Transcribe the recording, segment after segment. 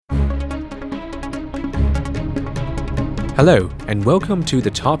Hello, and welcome to The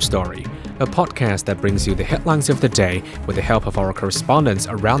Top Story, a podcast that brings you the headlines of the day with the help of our correspondents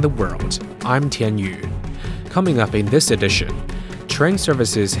around the world. I'm Tian Yu. Coming up in this edition, train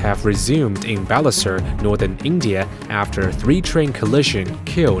services have resumed in Balasore, northern India, after a three-train collision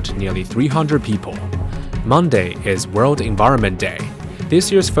killed nearly 300 people. Monday is World Environment Day.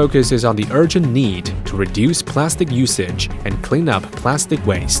 This year's focus is on the urgent need to reduce plastic usage and clean up plastic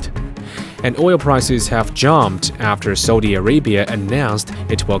waste. And oil prices have jumped after Saudi Arabia announced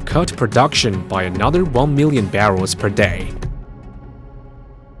it will cut production by another 1 million barrels per day.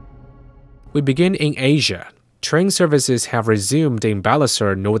 We begin in Asia. Train services have resumed in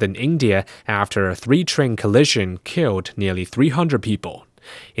Balasore, northern India, after a three-train collision killed nearly 300 people.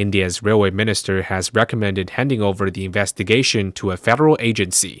 India's railway minister has recommended handing over the investigation to a federal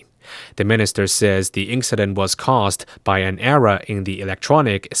agency. The minister says the incident was caused by an error in the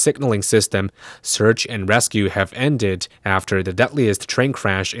electronic signaling system. Search and rescue have ended after the deadliest train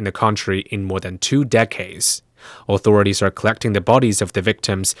crash in the country in more than 2 decades. Authorities are collecting the bodies of the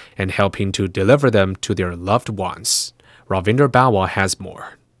victims and helping to deliver them to their loved ones. Ravinder Bawa has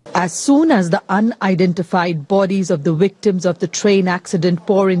more. As soon as the unidentified bodies of the victims of the train accident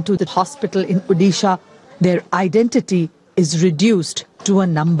pour into the hospital in Odisha, their identity is reduced to a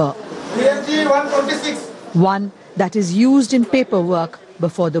number. One that is used in paperwork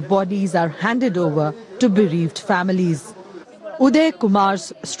before the bodies are handed over to bereaved families. Uday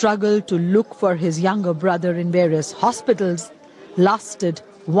Kumar's struggle to look for his younger brother in various hospitals lasted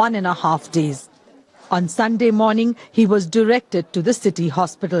 1.5 days. On Sunday morning, he was directed to the city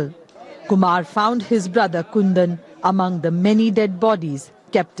hospital. Kumar found his brother Kundan among the many dead bodies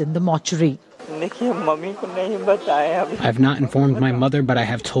kept in the mortuary. I've not informed my mother, but I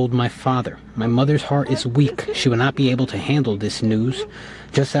have told my father. My mother's heart is weak. She will not be able to handle this news.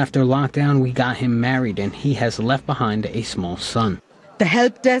 Just after lockdown, we got him married, and he has left behind a small son. The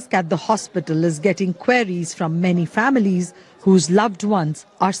help desk at the hospital is getting queries from many families whose loved ones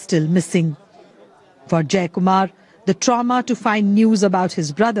are still missing. For Jay Kumar, the trauma to find news about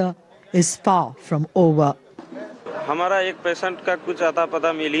his brother is far from over.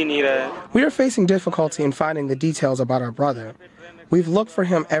 We are facing difficulty in finding the details about our brother. We've looked for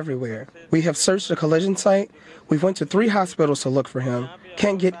him everywhere. We have searched the collision site. We've went to 3 hospitals to look for him.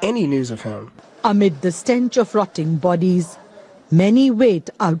 Can't get any news of him. Amid the stench of rotting bodies, many wait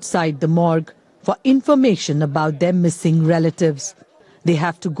outside the morgue for information about their missing relatives. They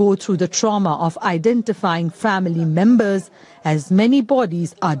have to go through the trauma of identifying family members, as many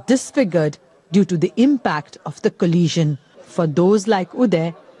bodies are disfigured due to the impact of the collision. For those like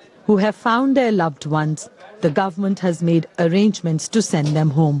Uday, who have found their loved ones, the government has made arrangements to send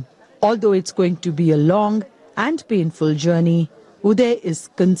them home. Although it's going to be a long and painful journey, Uday is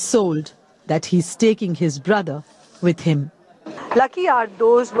consoled that he's taking his brother with him. Lucky are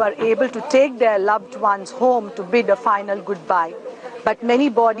those who are able to take their loved ones home to bid a final goodbye. But many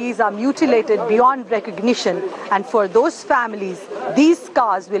bodies are mutilated beyond recognition, and for those families, these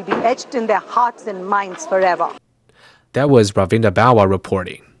scars will be etched in their hearts and minds forever. That was Ravinder Bawa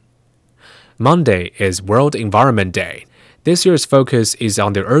reporting. Monday is World Environment Day. This year's focus is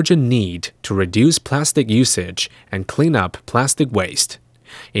on the urgent need to reduce plastic usage and clean up plastic waste.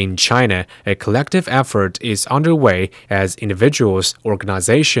 In China, a collective effort is underway as individuals,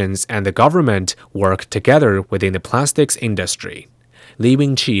 organizations, and the government work together within the plastics industry. Li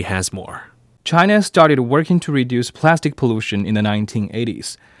Wingqi has more. China started working to reduce plastic pollution in the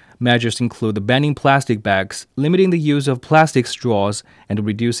 1980s. Measures include banning plastic bags, limiting the use of plastic straws, and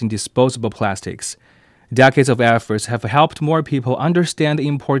reducing disposable plastics. Decades of efforts have helped more people understand the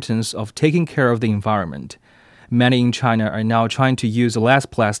importance of taking care of the environment. Many in China are now trying to use less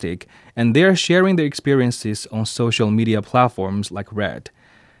plastic, and they're sharing their experiences on social media platforms like Red.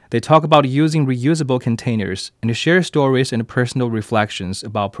 They talk about using reusable containers and share stories and personal reflections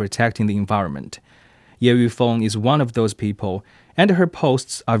about protecting the environment. Ye Yufeng is one of those people, and her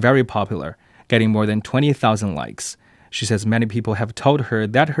posts are very popular, getting more than 20,000 likes. She says many people have told her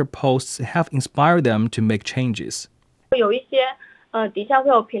that her posts have inspired them to make changes.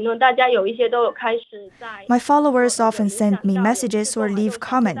 My followers often send me messages or leave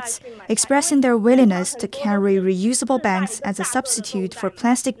comments, expressing their willingness to carry reusable bags as a substitute for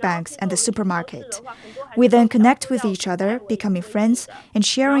plastic bags at the supermarket. We then connect with each other, becoming friends, and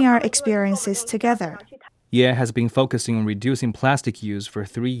sharing our experiences together. Ye has been focusing on reducing plastic use for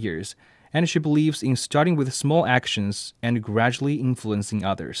 3 years, and she believes in starting with small actions and gradually influencing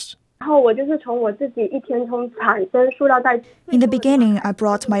others. In the beginning, I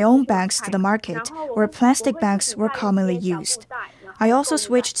brought my own bags to the market, where plastic bags were commonly used. I also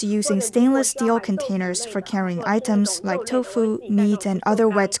switched to using stainless steel containers for carrying items like tofu, meat, and other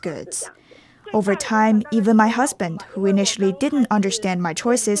wet goods. Over time, even my husband, who initially didn't understand my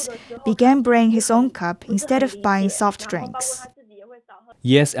choices, began bringing his own cup instead of buying soft drinks.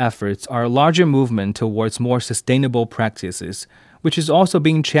 Ye's efforts are a larger movement towards more sustainable practices, which is also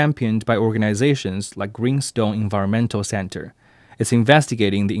being championed by organizations like Greenstone Environmental Center. It's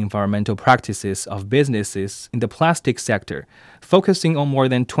investigating the environmental practices of businesses in the plastic sector, focusing on more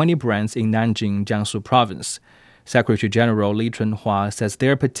than 20 brands in Nanjing, Jiangsu Province. Secretary General Li Chunhua says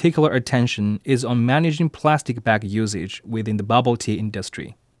their particular attention is on managing plastic bag usage within the bubble tea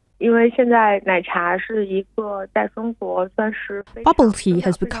industry. Bubble tea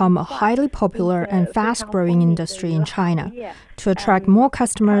has become a highly popular and fast-growing industry in China. To attract more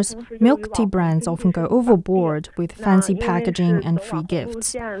customers, milk tea brands often go overboard with fancy packaging and free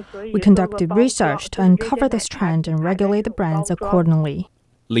gifts. We conducted research to uncover this trend and regulate the brands accordingly.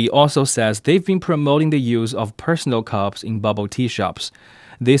 Li also says they've been promoting the use of personal cups in bubble tea shops.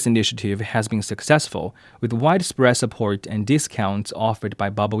 This initiative has been successful, with widespread support and discounts offered by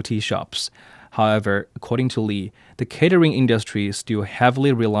bubble tea shops. However, according to Li, the catering industry still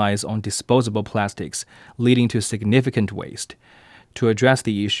heavily relies on disposable plastics, leading to significant waste. To address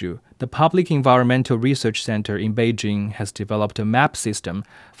the issue, the Public Environmental Research Center in Beijing has developed a map system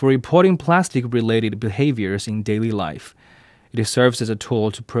for reporting plastic-related behaviors in daily life. It serves as a tool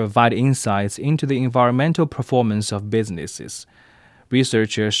to provide insights into the environmental performance of businesses.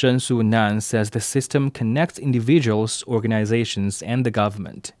 Researcher Shen Su Nan says the system connects individuals, organizations, and the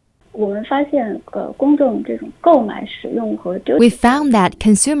government. We found that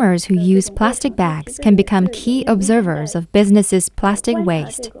consumers who use plastic bags can become key observers of businesses' plastic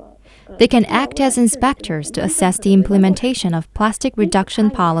waste. They can act as inspectors to assess the implementation of plastic reduction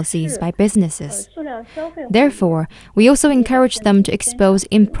policies by businesses. Therefore, we also encourage them to expose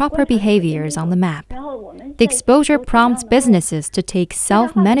improper behaviors on the map. The exposure prompts businesses to take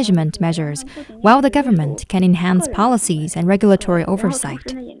self-management measures, while the government can enhance policies and regulatory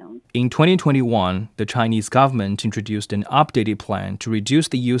oversight. In 2021, the Chinese government introduced an updated plan to reduce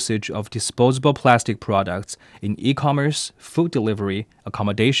the usage of disposable plastic products in e-commerce, food delivery,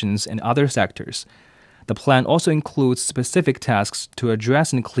 accommodations, and other sectors. The plan also includes specific tasks to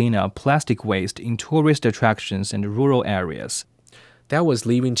address and clean up plastic waste in tourist attractions and rural areas. That was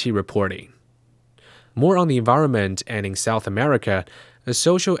Li Yunqi reporting. More on the environment, and in South America, a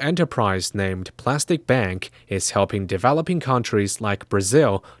social enterprise named Plastic Bank is helping developing countries like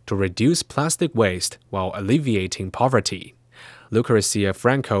Brazil to reduce plastic waste while alleviating poverty. Lucrecia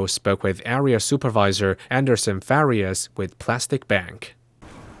Franco spoke with Area Supervisor Anderson Farias with Plastic Bank.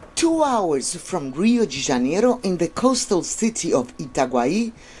 2 hours from Rio de Janeiro in the coastal city of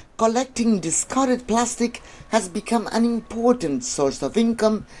Itaguaí, collecting discarded plastic has become an important source of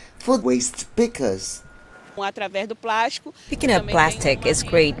income for waste pickers. Picking up plastic is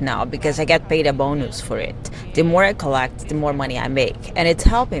great now because I get paid a bonus for it. The more I collect, the more money I make, and it's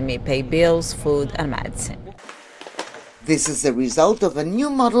helping me pay bills, food, and medicine. This is the result of a new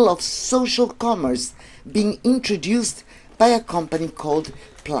model of social commerce being introduced by a company called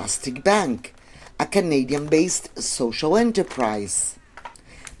Plastic Bank, a Canadian-based social enterprise.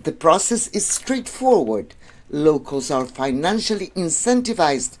 The process is straightforward. Locals are financially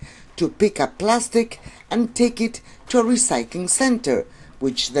incentivized to pick up plastic and take it to a recycling center,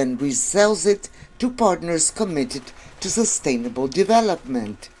 which then resells it to partners committed to sustainable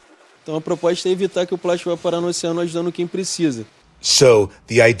development. Então a proposta é evitar que o plástico vá parar no oceano, ajudando quem precisa. So,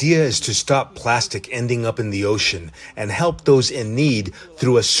 the idea is to stop plastic ending up in the ocean and help those in need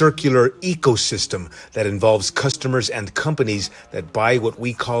through a circular ecosystem that involves customers and companies that buy what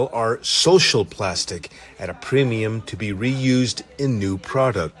we call our social plastic at a premium to be reused in new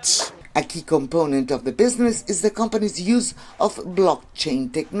products. A key component of the business is the company's use of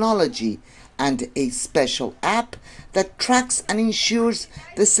blockchain technology and a special app that tracks and ensures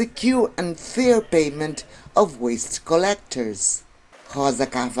the secure and fair payment of waste collectors. Rosa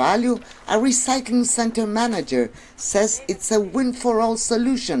Carvalho, a recycling center manager, says it's a win-for-all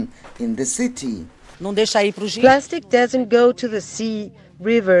solution in the city. Plastic doesn't go to the sea,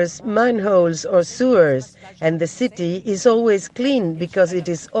 rivers, manholes or sewers, and the city is always clean because it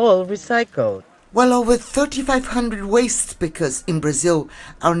is all recycled. Well, over 3,500 waste pickers in Brazil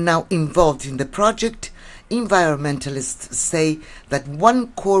are now involved in the project. Environmentalists say that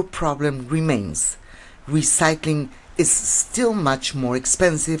one core problem remains. Recycling is still much more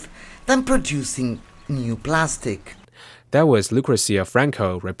expensive than producing new plastic. That was Lucrecia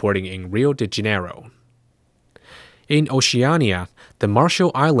Franco reporting in Rio de Janeiro. In Oceania, the Marshall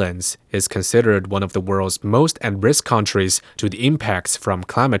Islands is considered one of the world's most at-risk countries to the impacts from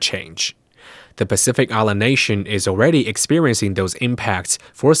climate change. The Pacific island nation is already experiencing those impacts,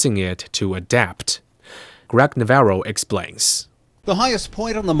 forcing it to adapt. Greg Navarro explains. The highest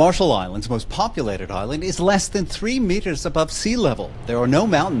point on the Marshall Islands, most populated island, is less than 3 meters above sea level. There are no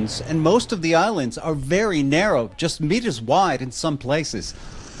mountains, and most of the islands are very narrow, just meters wide in some places.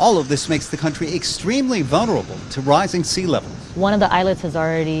 All of this makes the country extremely vulnerable to rising sea levels. One of the islets has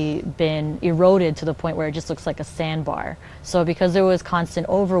already been eroded to the point where it just looks like a sandbar. So because there was constant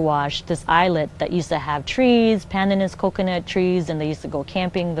overwash, this islet that used to have trees, pandanus coconut trees, and they used to go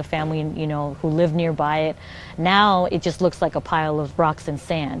camping, the family, who lived nearby it, now it just looks like a pile of rocks and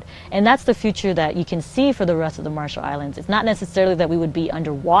sand. And that's the future that you can see for the rest of the Marshall Islands. It's not necessarily that we would be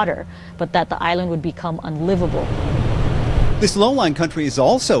underwater, but that the island would become unlivable. This lowland country is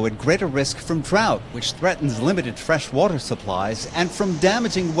also at greater risk from drought, which threatens limited fresh water supplies, and from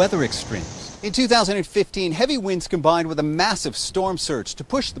damaging weather extremes. In 2015, heavy winds combined with a massive storm surge to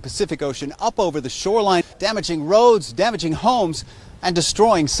push the Pacific Ocean up over the shoreline, damaging roads, damaging homes, and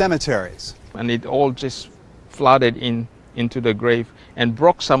destroying cemeteries. And it all just flooded into the grave and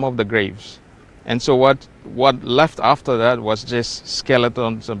broke some of the graves. And so what left after that was just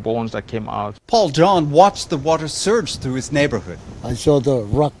skeletons and bones that came out. Paul John watched the water surge through his neighborhood. I saw the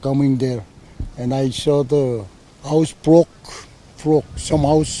rock coming there, and I saw the house broke. Some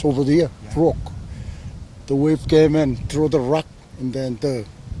house over there broke. The wave came and threw the rock, and then the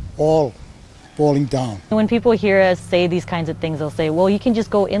all falling down. When people hear us say these kinds of things, they'll say, well, you can just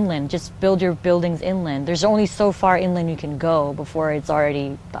go inland, just build your buildings inland. There's only so far inland you can go before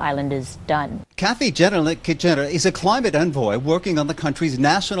the island is done. Kathy Jenelik-Kijera is a climate envoy working on the country's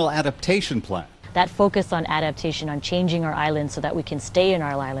national adaptation plan. That focus on adaptation, on changing our island so that we can stay in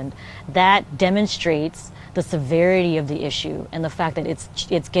our island, that demonstrates the severity of the issue and the fact that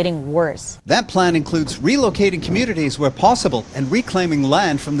it's getting worse. That plan includes relocating communities where possible and reclaiming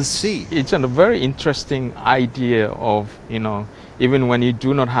land from the sea. It's a very interesting idea of, even when you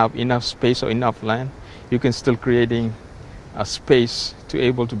do not have enough space or enough land, you can still creating a space to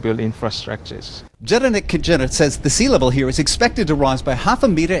able to build infrastructures. Jenelik-Kijera says the sea level here is expected to rise by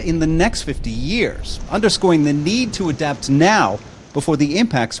 0.5 meter in the next 50 years, underscoring the need to adapt now before the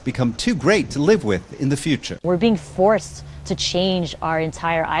impacts become too great to live with in the future. We're being forced to change our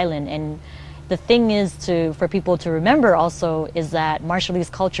entire island, and the thing is for people to remember also is that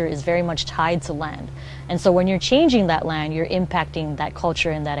Marshallese culture is very much tied to land. And so when you're changing that land, you're impacting that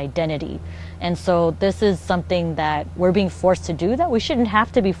culture and that identity. And so this is something that we're being forced to do that we shouldn't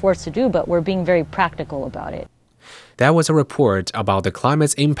have to be forced to do, but we're being very practical about it. That was a report about the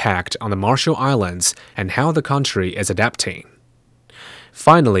climate's impact on the Marshall Islands and how the country is adapting.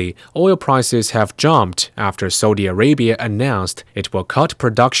 Finally, oil prices have jumped after Saudi Arabia announced it will cut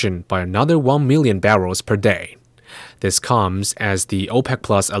production by another 1 million barrels per day. This comes as the OPEC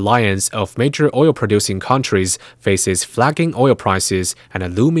Plus alliance of major oil-producing countries faces flagging oil prices and a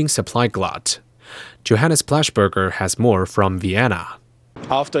looming supply glut. Johannes Plashberger has more from Vienna.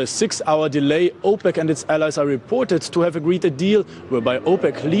 After a 6-hour delay, OPEC and its allies are reported to have agreed a deal whereby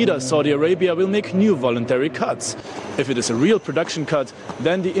OPEC leader Saudi Arabia will make new voluntary cuts. If it is a real production cut,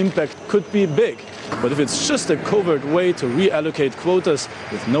 then the impact could be big. But if it's just a covert way to reallocate quotas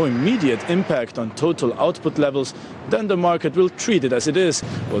with no immediate impact on total output levels, then the market will treat it as it is.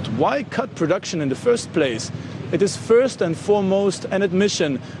 But why cut production in the first place? It is first and foremost an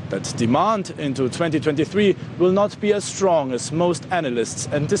admission that demand into 2023 will not be as strong as most analysts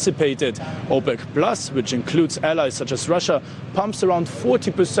anticipated. OPEC Plus, which includes allies such as Russia, pumps around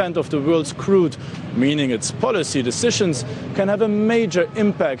 40% of the world's crude, meaning its policy decisions can have a major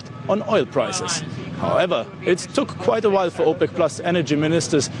impact on oil prices. However, it took quite a while for OPEC Plus energy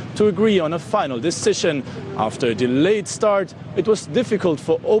ministers to agree on a final decision. After a delayed start, it was difficult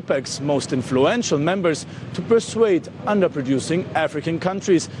for OPEC's most influential members to persuade underproducing African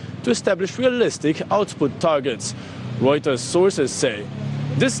countries to establish realistic output targets. Reuters sources say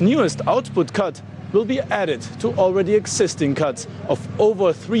this newest output cut will be added to already existing cuts of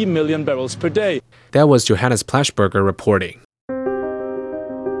over 3 million barrels per day. That was Johannes Plashberger reporting.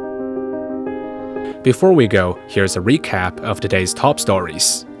 Before we go, here's a recap of today's top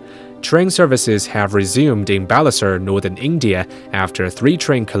stories. Train services have resumed in Balasore, northern India, after a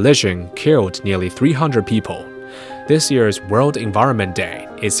 3-train collision killed nearly 300 people. This year's World Environment Day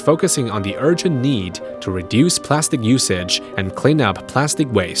is focusing on the urgent need to reduce plastic usage and clean up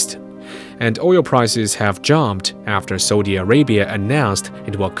plastic waste. And oil prices have jumped after Saudi Arabia announced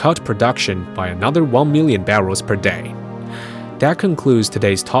it will cut production by another 1 million barrels per day. That concludes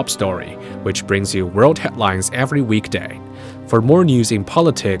today's top story, which brings you world headlines every weekday. For more news in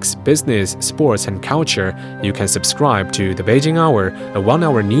politics, business, sports, and culture, you can subscribe to The Beijing Hour, a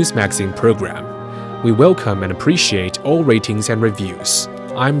one-hour news magazine program. We welcome and appreciate all ratings and reviews.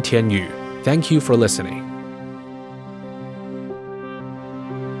 I'm Tian Yu. Thank you for listening.